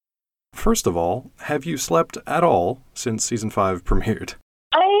first of all, have you slept at all since season 5 premiered?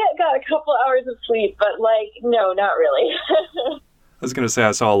 I got a couple hours of sleep, but, no, not really. I was going to say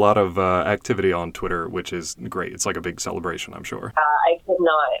I saw a lot of activity on Twitter, which is great. It's like a big celebration, I'm sure. I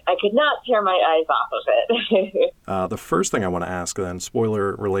could not tear my eyes off of it. The first thing I want to ask then,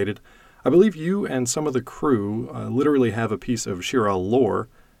 spoiler related, I believe you and some of the crew literally have a piece of She-Ra lore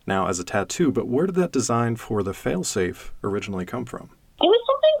now as a tattoo, but where did that design for the failsafe originally come from? It was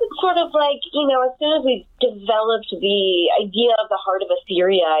something that sort of as soon as we developed the idea of the heart of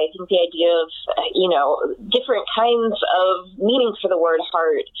Etheria, I think the idea of, different kinds of meanings for the word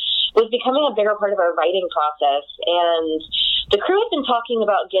heart was becoming a bigger part of our writing process. And the crew had been talking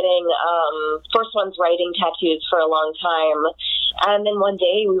about getting First One's writing tattoos for a long time. And then one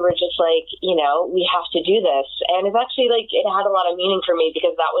day we were just like, we have to do this. And it's actually it had a lot of meaning for me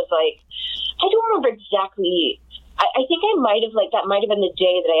because that was I don't remember exactly. I think that might have been the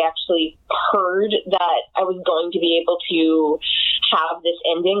day that I actually heard that I was going to be able to have this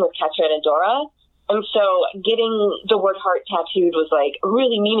ending with Catra and Adora. And so getting the word heart tattooed was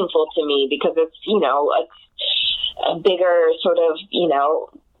really meaningful to me because it's, a bigger sort of,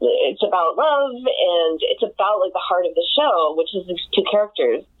 it's about love and it's about the heart of the show, which is these two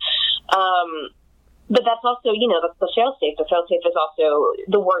characters. But that's also, that's the failsafe. The failsafe is also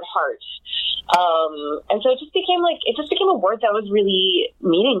the word heart. And so it just became a word that was really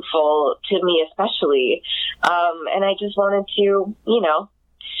meaningful to me, especially. And I just wanted to,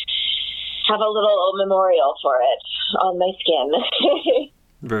 have a little memorial for it on my skin.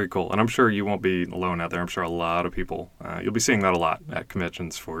 Very cool. And I'm sure you won't be alone out there. I'm sure a lot of people, you'll be seeing that a lot at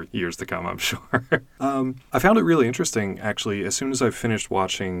conventions for years to come, I'm sure. I found it really interesting, actually, as soon as I finished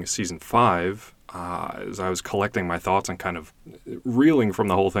watching season 5, as I was collecting my thoughts and kind of reeling from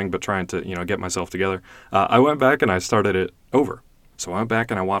the whole thing, but trying to, get myself together, I went back and I started it over. So I went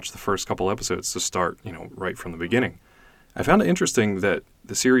back and I watched the first couple episodes to start, right from the beginning. I found it interesting that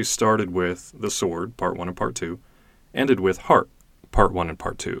the series started with The Sword, Part 1 and Part 2, ended with Heart, Part 1 and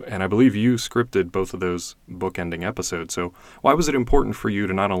Part 2. And I believe you scripted both of those bookending episodes. So why was it important for you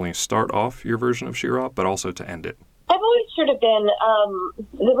to not only start off your version of She-Ra, but also to end it? I've always sort of been,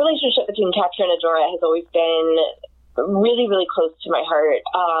 the relationship between Catra and Adora has always been really, really close to my heart.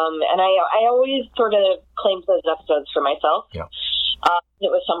 And I always sort of claimed those episodes for myself. Yeah. It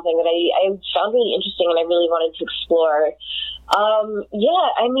was something that I found really interesting and I really wanted to explore.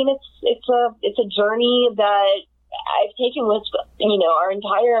 It's a journey that I've taken with, our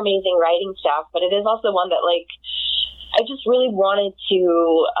entire amazing writing staff, but it is also one that, I just really wanted to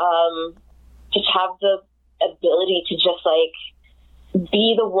just have the ability to just,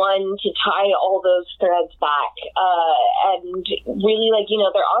 be the one to tie all those threads back. And really,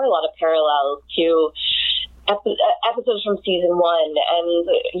 there are a lot of parallels to episodes from season 1, and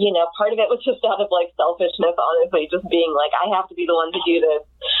part of it was just out of selfishness, honestly, just being I have to be the one to do this,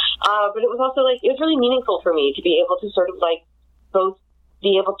 but it was also it was really meaningful for me to be able to sort of both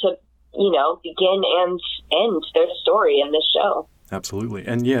be able to begin and end their story in this show. Absolutely.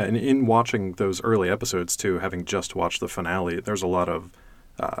 And yeah, in watching those early episodes too, having just watched the finale, there's a lot of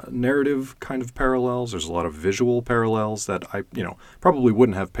narrative kind of parallels. There's a lot of visual parallels that I probably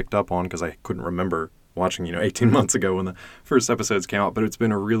wouldn't have picked up on because I couldn't remember watching 18 months ago when the first episodes came out, but it's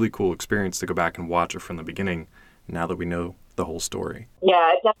been a really cool experience to go back and watch it from the beginning now that we know the whole story.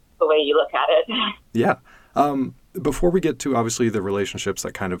 Yeah, that's the way you look at it. Yeah. Before we get to obviously the relationships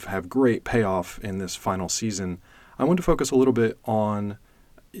that kind of have great payoff in this final season, I want to focus a little bit on,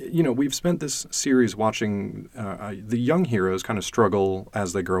 we've spent this series watching the young heroes kind of struggle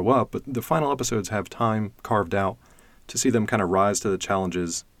as they grow up, but the final episodes have time carved out to see them kind of rise to the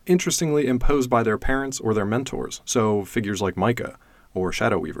challenges interestingly imposed by their parents or their mentors, so figures like Micah or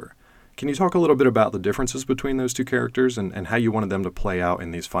Shadow Weaver. Can you talk a little bit about the differences between those two characters and how you wanted them to play out in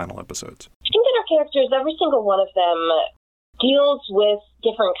these final episodes? I think that our characters, every single one of them, deals with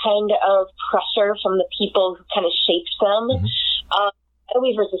different kind of pressure from the people who kind of shaped them. Mm-hmm. Shadow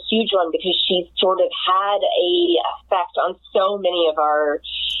Weaver is a huge one because she's sort of had a effect on so many of our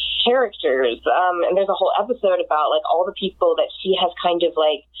characters. And there's a whole episode about all the people that she has kind of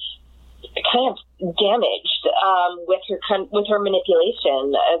damaged with her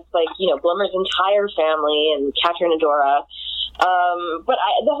manipulation. It's Blummer's entire family and Catra and Adora. But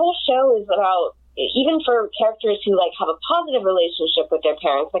the whole show is about, even for characters who have a positive relationship with their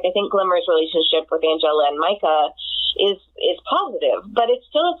parents, I think Glimmer's relationship with Angela and Micah is positive, but it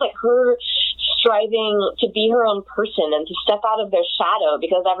still is her striving to be her own person and to step out of their shadow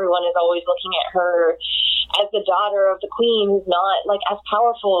because everyone is always looking at her as the daughter of the queen who's not as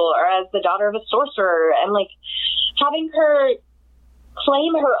powerful, or as the daughter of a sorcerer, and having her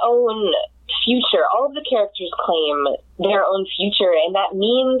claim her own future. All of the characters claim their own future, and that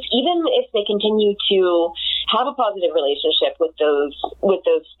means even if they continue to have a positive relationship with those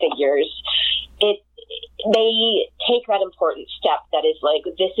figures, they take that important step that is like,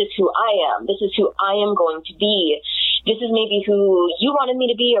 this is who I am. This is who I am going to be. This is maybe who you wanted me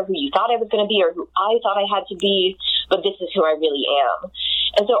to be, or who you thought I was going to be, or who I thought I had to be, but this is who I really am.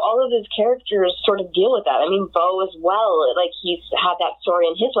 And so all of those characters sort of deal with that. I mean, Beau as well, like, he's had that story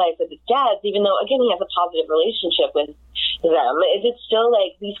in his life with his dad, even though, again, he has a positive relationship with them. It's still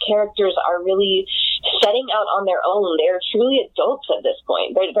like these characters are really setting out on their own. They're truly adults at this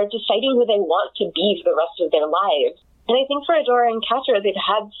point. They're deciding who they want to be for the rest of their lives. And I think for Adora and Catra, they've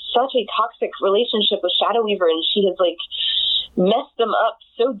had such a toxic relationship with Shadow Weaver, and she has, like, messed them up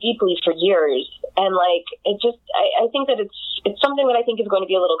so deeply for years. And, like, I think that it's something that I think is going to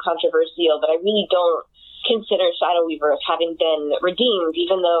be a little controversial, but I really don't consider Shadow Weaver as having been redeemed,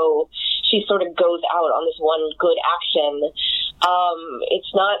 even though she sort of goes out on this one good action.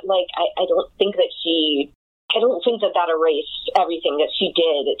 It's not like, I don't think that erased everything that she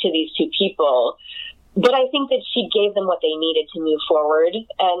did to these two people. But I think that she gave them what they needed to move forward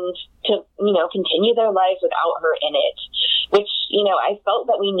and to, continue their lives without her in it, which, I felt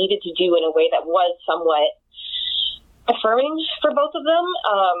that we needed to do in a way that was somewhat affirming for both of them.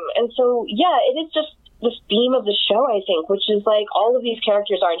 And so, yeah, it is just this theme of the show, I think, which is like all of these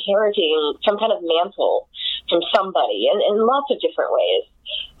characters are inheriting some kind of mantle from somebody in lots of different ways.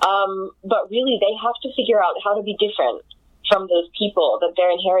 But really, they have to figure out how to be different from those people that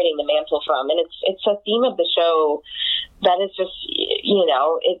they're inheriting the mantle from. And it's a theme of the show that is just,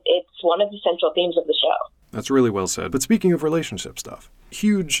 it's one of the central themes of the show. That's really well said. But speaking of relationship stuff,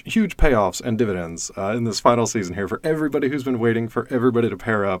 huge payoffs and dividends in this final season here for everybody who's been waiting for everybody to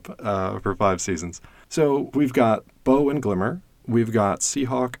pair up for 5 seasons. So we've got Beau and Glimmer. We've got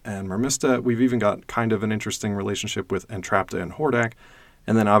Seahawk and Mermista. We've even got kind of an interesting relationship with Entrapta and Hordak.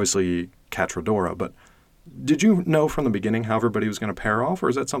 And then obviously Catradora. But did you know from the beginning how everybody was going to pair off, or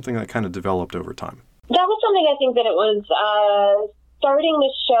is that something that kind of developed over time? That was something I think that it was... starting the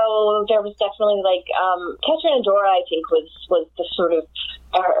show, there was definitely like Catra and Adora, I think, was the sort of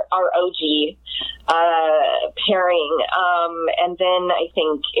our OG pairing, and then I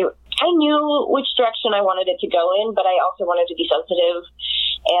think I knew which direction I wanted it to go in, but I also wanted to be sensitive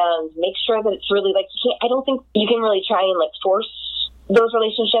and make sure that it's really like I don't think you can really try and like force those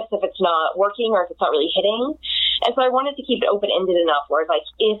relationships if it's not working or if it's not really hitting. And so I wanted to keep it open-ended enough where like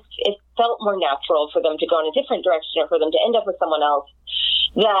if it felt more natural for them to go in a different direction or for them to end up with someone else,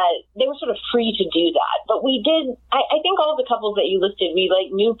 that they were sort of free to do that. But we did, I think all of the couples that you listed, we like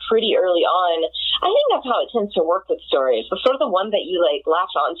knew pretty early on. I think that's how it tends to work with stories. The sort of the one that you like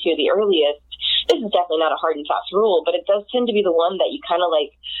latch onto the earliest, this is definitely not a hard and fast rule, but it does tend to be the one that you kind of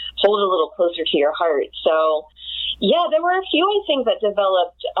like hold a little closer to your heart. So yeah, there were a few, I think, that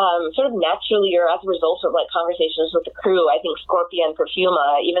developed sort of naturally or as a result of like conversations with the crew. I think Scorpia and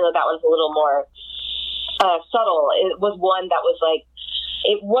Perfuma, even though that one's a little more subtle, it was one that was like,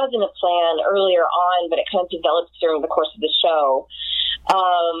 it wasn't a plan earlier on, but it kind of developed during the course of the show.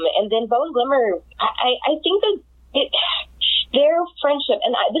 And then Beau and Glimmer, I think that their friendship,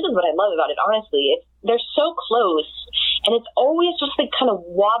 and this is what I love about it, honestly, they're so close, and it's always just like kind of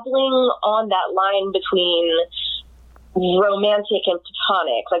wobbling on that line between romantic and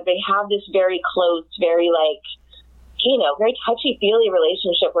platonic. Like they have this very close, very like, very touchy-feely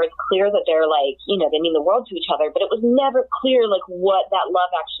relationship where it's clear that they're like, they mean the world to each other, but it was never clear like what that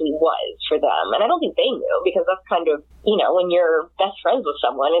love actually was for them. And I don't think they knew, because that's kind of, when you're best friends with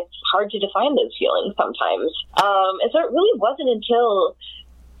someone, it's hard to define those feelings sometimes. And so it really wasn't until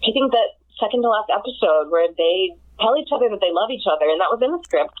I think that second to last episode where they tell each other that they love each other, and that was in the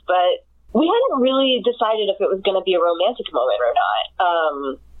script, but we hadn't really decided if it was going to be a romantic moment or not.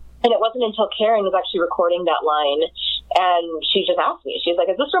 And it wasn't until Karen was actually recording that line, and she just asked me, she's like,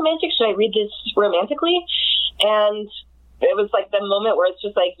 is this romantic? Should I read this romantically? And it was like the moment where it's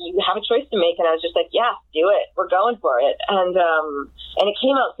just like, you have a choice to make. And I was just like, yeah, do it. We're going for it. And it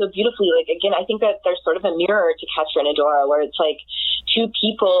came out so beautifully. Like, again, I think that there's sort of a mirror to Catra and Adora, where it's like two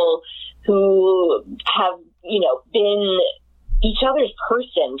people who have, been each other's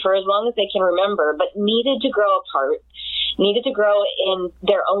person for as long as they can remember, but needed to grow apart, needed to grow in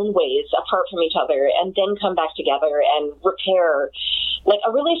their own ways apart from each other, and then come back together and repair like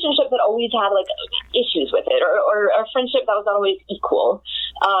a relationship that always had like issues with it, or a friendship that was not always equal.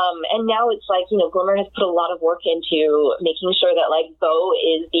 And now it's like, Glimmer has put a lot of work into making sure that like Beau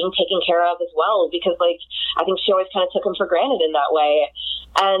is being taken care of as well, because like I think she always kind of took him for granted in that way.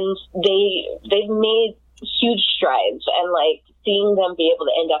 And they've made huge strides, and like seeing them be able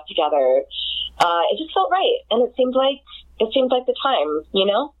to end up together, it just felt right, and it seemed like the time, you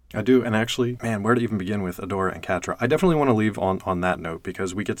know. I do, and actually, man, where to even begin with Adora and Catra? I definitely want to leave on that note,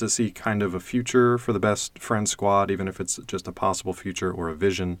 because we get to see kind of a future for the best friend squad, even if it's just a possible future or a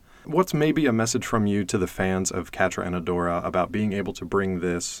vision. What's maybe a message from you to the fans of Catra and Adora about being able to bring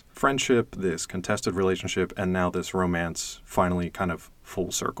this friendship, this contested relationship, and now this romance finally kind of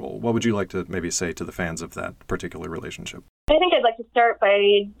full circle? What would you like to maybe say to the fans of that particular relationship? I think I'd like to start by,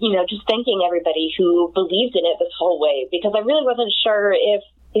 just thanking everybody who believed in it this whole way, because I really wasn't sure if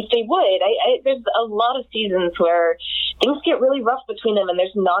they would. There's a lot of seasons where things get really rough between them, and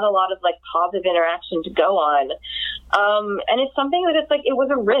there's not a lot of like positive interaction to go on. And it's something that it was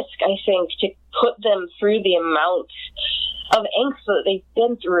a risk, I think, to put them through the amount of angst that they've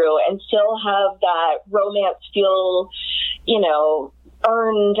been through and still have that romance feel,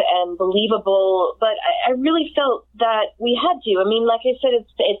 earned and believable. But I really felt that we had to. I mean, like I said,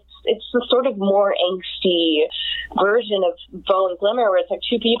 it's the sort of more angsty version of Beau and Glimmer, where it's like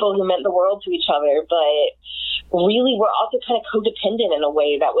two people who meant the world to each other, but really were also kind of codependent in a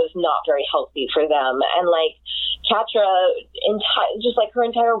way that was not very healthy for them. And like Catra, just like her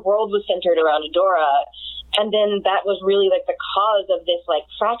entire world was centered around Adora. And then that was really like the cause of this like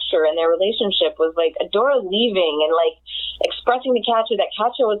fracture in their relationship, was like Adora leaving and like expressing to Catra that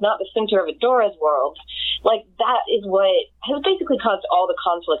Catra was not the center of Adora's world. Like that is what has basically caused all the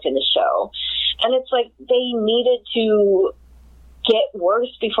conflict in the show. And it's like they needed to get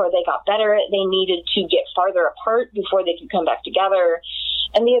worse before they got better. They needed to get farther apart before they could come back together.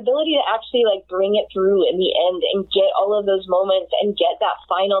 And the ability to actually like bring it through in the end and get all of those moments and get that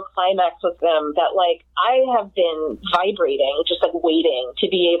final climax with them that like I have been vibrating, just like waiting to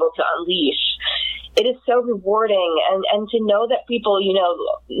be able to unleash. It is so rewarding, and to know that people,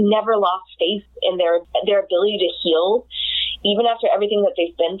 never lost faith in their ability to heal, even after everything that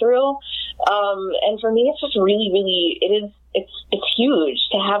they've been through. And for me, it's just really, really, it's huge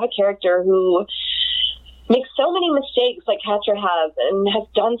to have a character who makes so many mistakes like Catra has, and has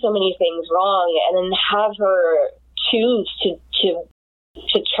done so many things wrong, and then have her choose to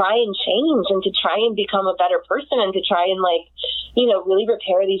try and change and to try and become a better person and to try and really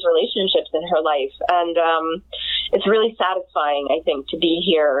repair these relationships in her life. And it's really satisfying, I think, to be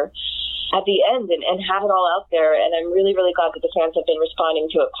here at the end and have it all out there. And I'm really, really glad that the fans have been responding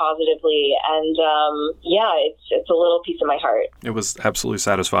to it positively. And it's a little piece of my heart. It was absolutely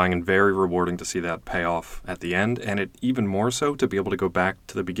satisfying and very rewarding to see that pay off at the end. And it even more so to be able to go back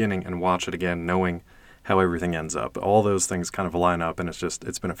to the beginning and watch it again, knowing how everything ends up. All those things kind of line up, and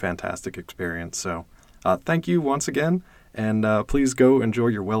it's been a fantastic experience. So thank you once again. And please go enjoy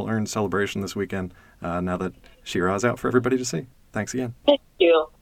your well-earned celebration this weekend now that She-Ra is out for everybody to see. Thanks again. Thank you.